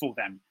for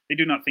them. They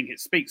do not think it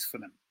speaks for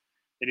them.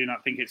 They do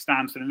not think it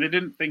stands for them. They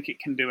don't think it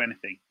can do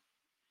anything.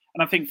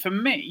 And I think for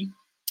me,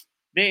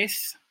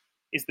 this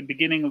is the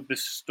beginning of the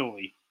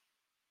story.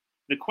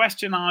 The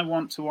question I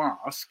want to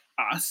ask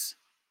us,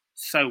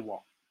 so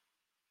what?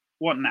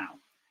 What now?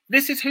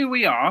 This is who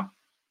we are,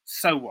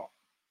 so what?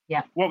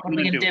 Yeah. What are we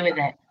going to do with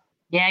it?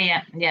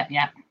 Yeah.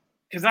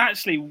 Because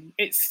actually,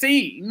 it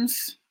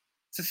seems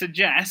to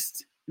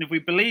suggest, and if we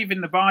believe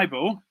in the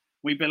Bible,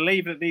 we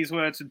believe that these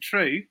words are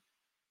true,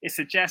 it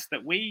suggests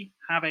that we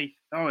have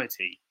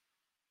authority,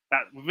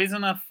 that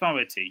risen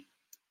authority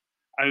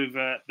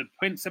over the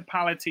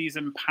principalities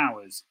and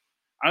powers,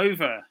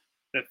 over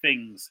the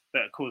things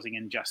that are causing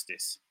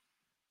injustice,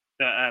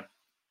 that are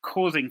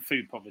causing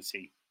food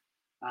poverty,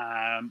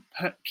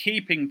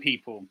 keeping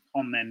people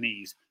on their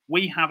knees.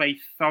 We have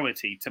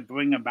authority to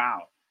bring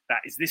about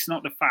that. Is this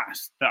not the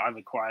fast that I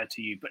require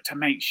to you, but to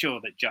make sure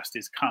that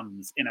justice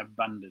comes in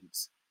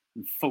abundance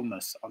and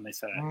fullness on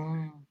this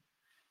earth?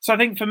 So I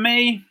think for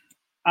me,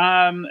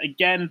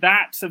 again,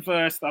 that's a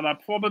verse that I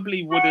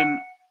probably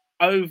wouldn't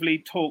overly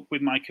talk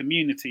with my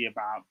community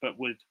about, but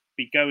would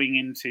be going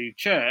into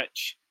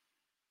church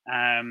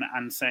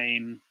and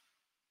saying,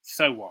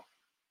 so what?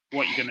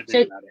 What are you going to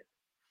do about it?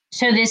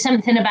 So there's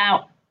something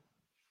about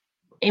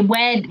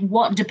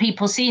what do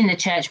people see in the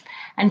church,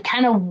 and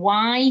kind of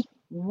why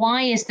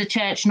is the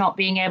church not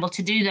being able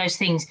to do those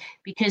things?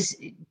 Because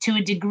to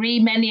a degree,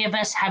 many of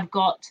us have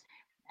got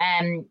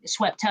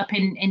swept up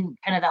in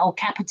kind of the whole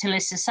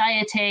capitalist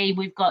society.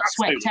 We've got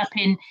swept up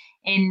in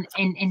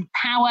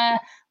power.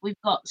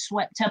 We've got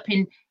swept up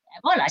in,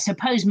 well, I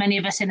suppose many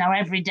of us in our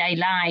everyday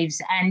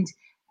lives, and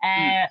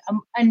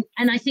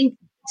I think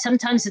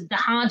sometimes the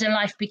harder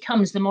life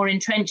becomes, the more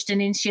entrenched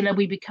and insular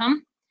we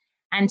become.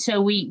 And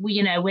so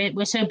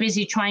we're so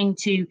busy trying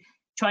to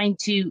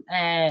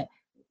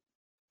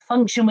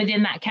function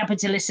within that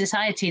capitalist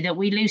society that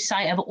we lose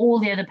sight of all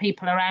the other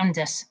people around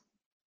us.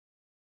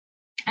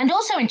 And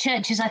also in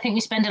churches, I think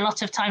we spend a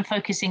lot of time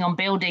focusing on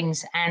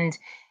buildings and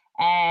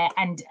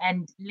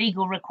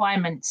legal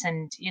requirements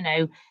and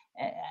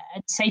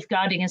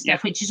safeguarding and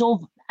stuff, which is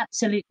all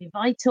absolutely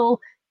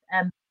vital.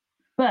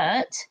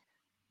 But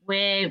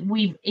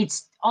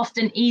it's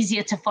often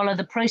easier to follow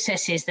the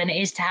processes than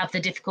it is to have the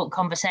difficult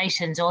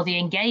conversations or the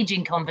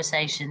engaging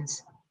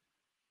conversations.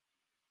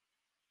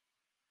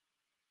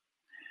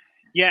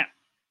 Yeah.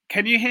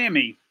 Can you hear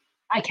me?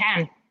 I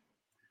can.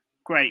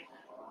 Great.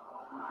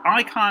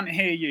 I can't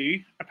hear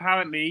you.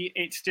 Apparently,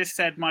 it's just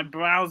said my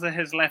browser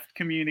has left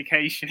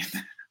communication.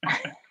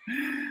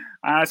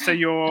 So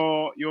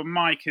your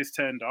mic is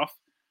turned off.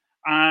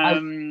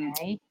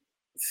 Okay.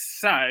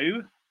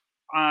 So...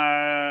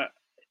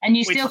 and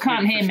you still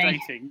can't hear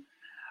me.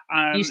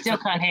 You still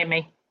can't hear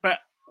me. But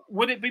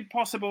would it be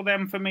possible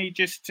then for me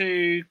just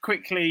to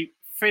quickly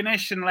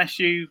finish, unless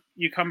you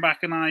come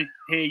back and I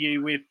hear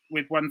you with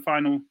one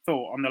final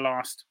thought on the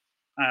last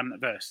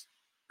verse?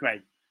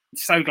 Great. I'm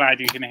so glad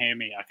you can hear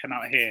me. I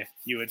cannot hear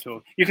you at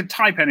all. You can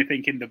type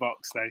anything in the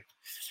box though.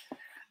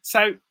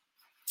 So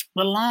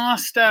the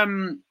last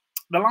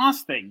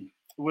thing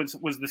was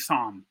the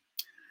psalm.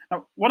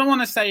 Now, what I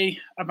want to say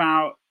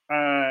about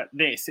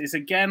this is,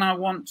 again, I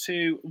want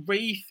to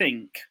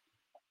rethink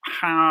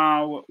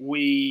how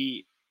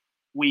we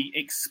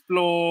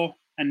explore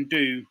and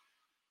do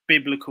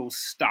biblical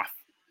stuff.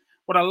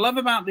 What I love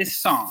about this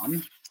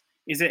psalm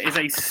is it is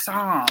a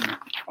psalm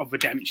of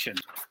redemption,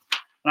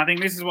 and I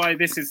think this is why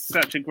this is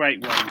such a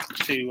great one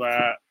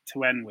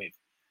to end with.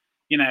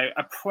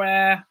 A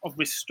prayer of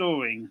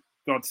restoring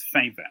God's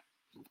favor,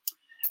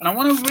 and I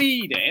want to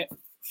read it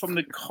from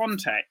the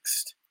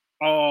context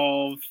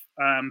of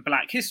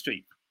Black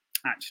history.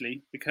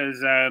 Actually,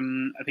 because I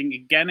think,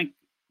 again,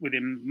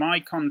 within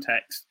my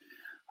context,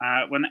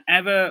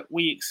 whenever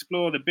we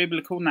explore the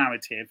biblical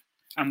narrative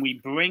and we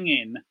bring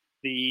in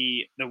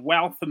the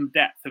wealth and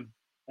depth of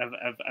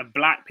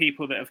Black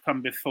people that have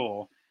come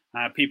before,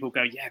 people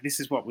go, yeah,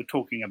 this is what we're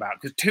talking about.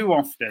 Because too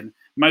often,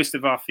 most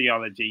of our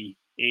theology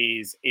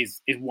is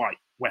white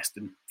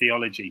Western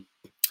theology.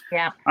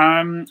 Yeah.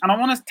 And I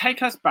want to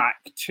take us back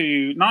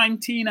to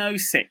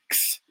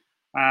 1906.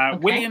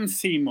 William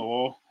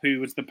Seymour, who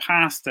was the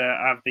pastor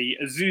of the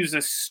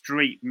Azusa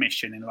Street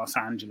Mission in Los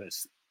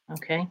Angeles.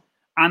 Okay.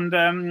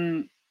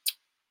 And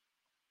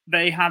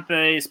they had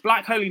this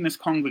Black Holiness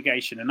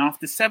congregation, and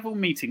after several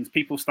meetings,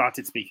 people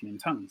started speaking in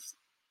tongues.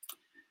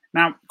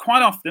 Now,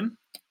 quite often,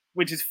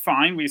 which is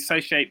fine, we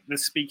associate the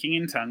speaking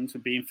in tongues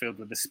with being filled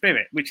with the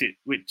Spirit, which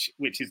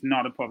is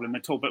not a problem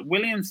at all. But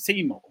William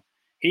Seymour,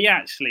 he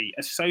actually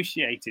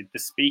associated the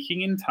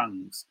speaking in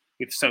tongues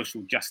with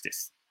social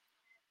justice.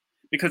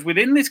 Because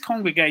within this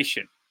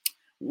congregation,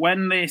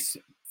 when this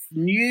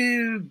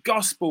new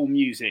gospel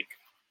music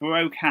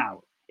broke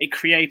out, it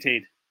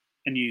created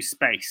a new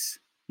space.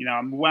 You know,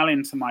 I'm well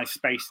into my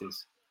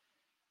spaces.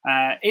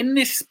 In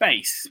this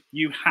space,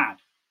 you had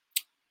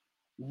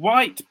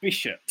white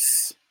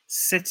bishops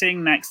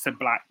sitting next to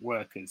black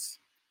workers.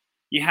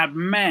 You had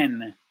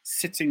men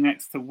sitting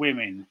next to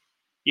women.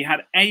 You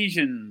had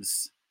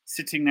Asians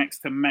sitting next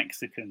to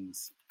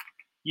Mexicans.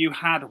 You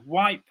had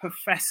white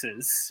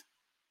professors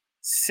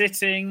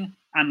sitting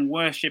and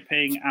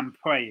worshipping and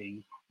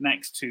praying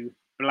next to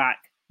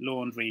black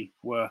laundry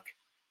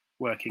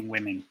working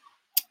women.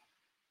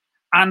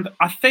 And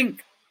I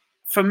think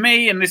for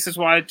me, and this is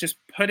why I just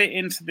put it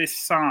into this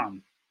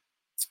psalm,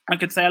 I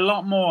could say a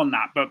lot more on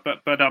that,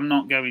 but I'm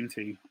not going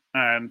to,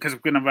 because I'm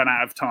going to run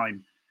out of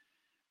time.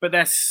 But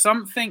there's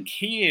something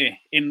here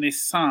in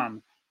this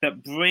psalm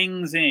that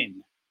brings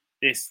in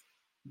this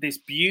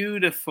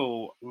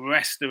beautiful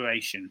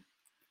restoration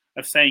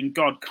of saying,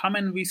 God, come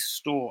and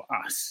restore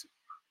us.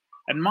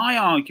 And my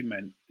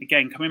argument,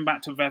 again, coming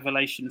back to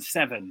Revelation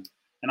 7,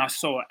 and I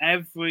saw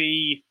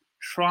every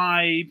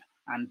tribe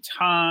and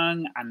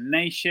tongue and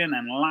nation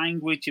and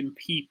language and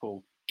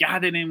people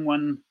gathered in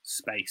one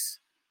space,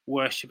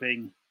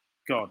 worshipping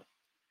God.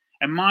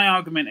 And my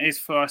argument is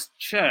for us,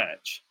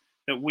 church,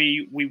 that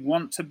we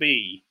want to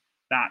be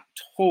that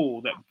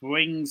tool that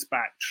brings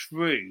back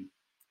true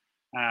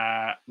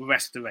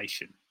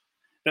restoration.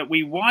 That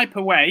we wipe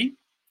away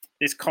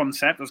this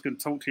concept I was going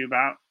to talk to you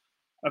about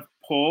of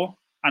poor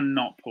and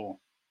not poor.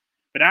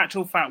 But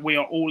actual fact, we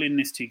are all in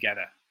this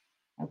together.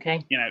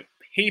 Okay. You know,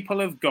 people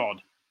of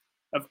God,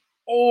 of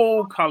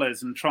all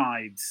colours and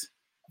tribes,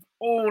 of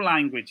all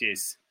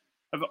languages,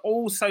 of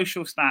all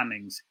social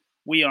standings,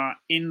 we are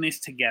in this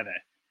together.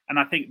 And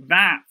I think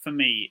that, for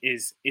me,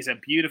 is a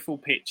beautiful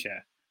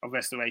picture of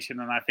restoration.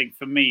 And I think,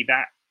 for me,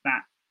 that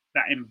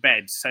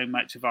embeds so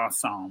much of our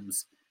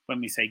psalms when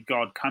we say,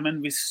 God, come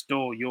and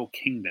restore your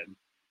kingdom.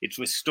 It's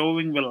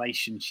restoring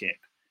relationship,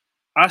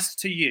 us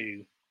to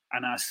you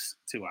and us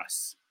to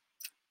us.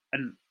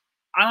 And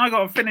I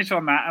got to finish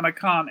on that, and I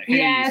can't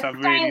hear you, so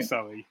I'm really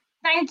sorry.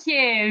 Thank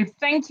you.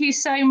 Thank you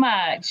so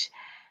much.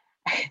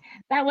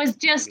 That was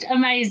just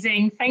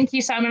amazing. Thank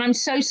you, Simon. I'm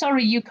so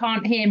sorry you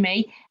can't hear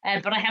me,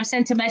 but I have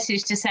sent a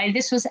message to say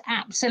this was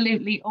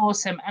absolutely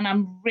awesome. And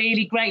I'm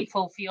really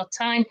grateful for your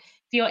time,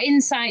 for your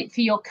insight,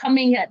 for your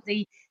coming at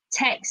the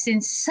text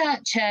in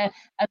such a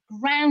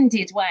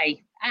grounded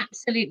way,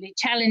 absolutely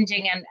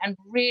challenging and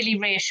really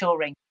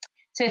reassuring.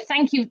 So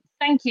thank you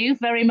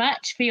very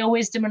much for your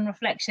wisdom and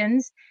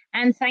reflections.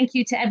 And thank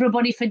you to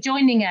everybody for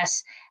joining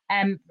us.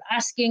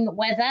 Asking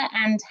whether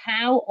and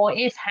how, or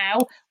if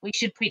how, we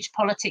should preach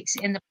politics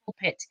in the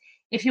pulpit.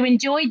 If you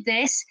enjoyed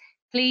this,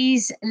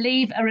 please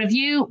leave a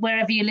review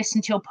wherever you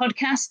listen to your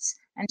podcasts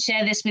and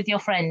share this with your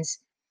friends.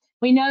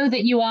 We know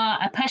that you are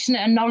a passionate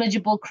and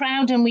knowledgeable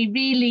crowd, and we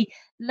really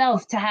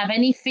love to have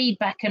any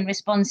feedback and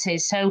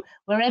responses. So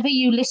wherever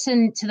you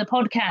listen to the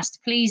podcast,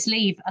 please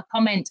leave a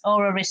comment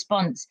or a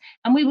response.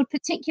 And we would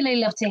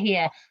particularly love to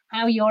hear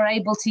how you're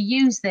able to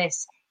use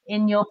this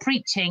in your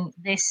preaching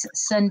this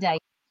Sunday.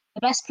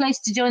 The best place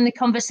to join the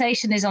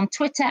conversation is on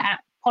Twitter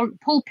at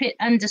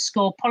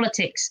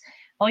pulpit_politics,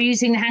 or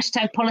using the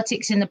hashtag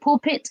politics in the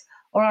pulpit,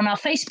 or on our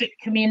Facebook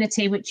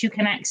community, which you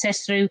can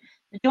access through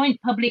the Joint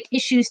Public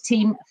Issues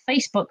Team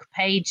Facebook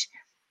page.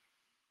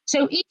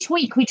 So each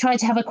week we try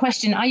to have a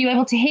question. Are you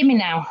able to hear me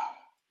now?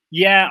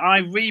 Yeah,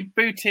 I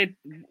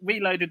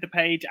reloaded the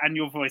page, and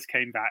your voice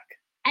came back.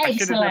 Excellent. I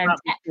should have done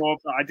that before,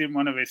 but I didn't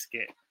want to risk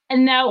it.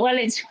 No, well,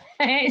 it's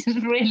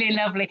really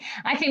lovely.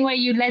 I think where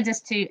you led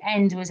us to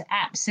end was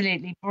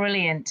absolutely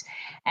brilliant.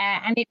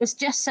 And it was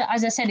just,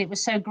 as I said, it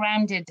was so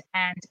grounded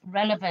and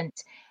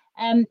relevant.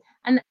 And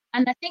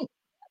I think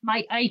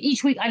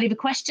each week I leave a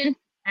question.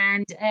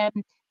 And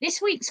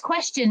this week's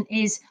question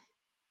is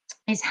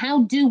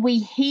how do we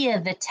hear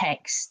the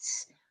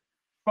texts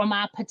from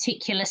our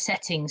particular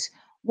settings?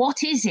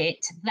 What is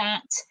it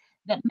that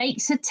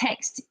makes a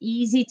text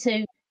easy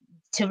to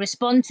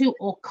respond to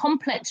or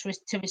complex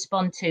to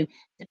respond to,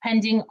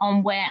 depending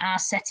on where our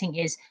setting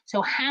is?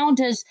 So how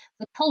does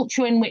the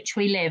culture in which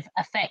we live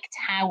affect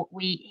how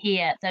we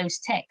hear those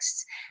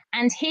texts,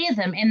 and hear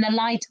them in the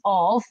light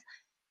of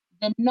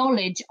the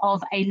knowledge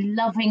of a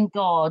loving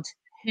God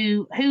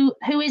who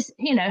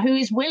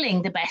is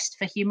willing the best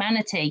for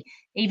humanity,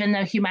 even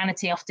though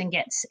humanity often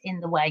gets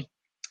in the way?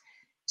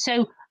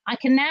 So I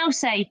can now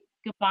say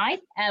goodbye,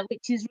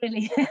 which is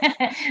really,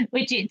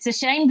 which it's a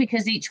shame,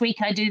 because each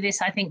week I do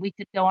this, I think we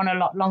could go on a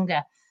lot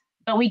longer.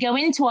 but we go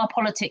into our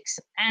politics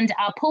and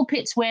our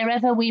pulpits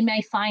wherever we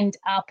may find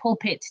our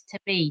pulpit to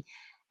be.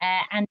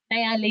 And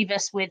may I leave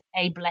us with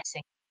a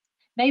blessing.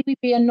 May we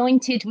be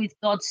anointed with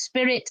God's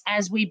Spirit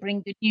as we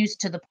bring good news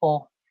to the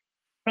poor,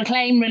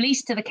 proclaim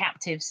release to the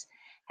captives,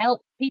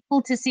 help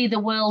people to see the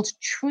world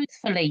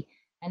truthfully,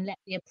 and let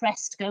the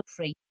oppressed go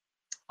free.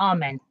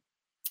 Amen.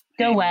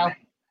 Go well.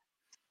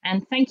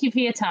 And thank you for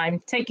your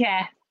time. Take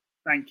care.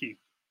 Thank you.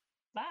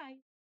 Bye.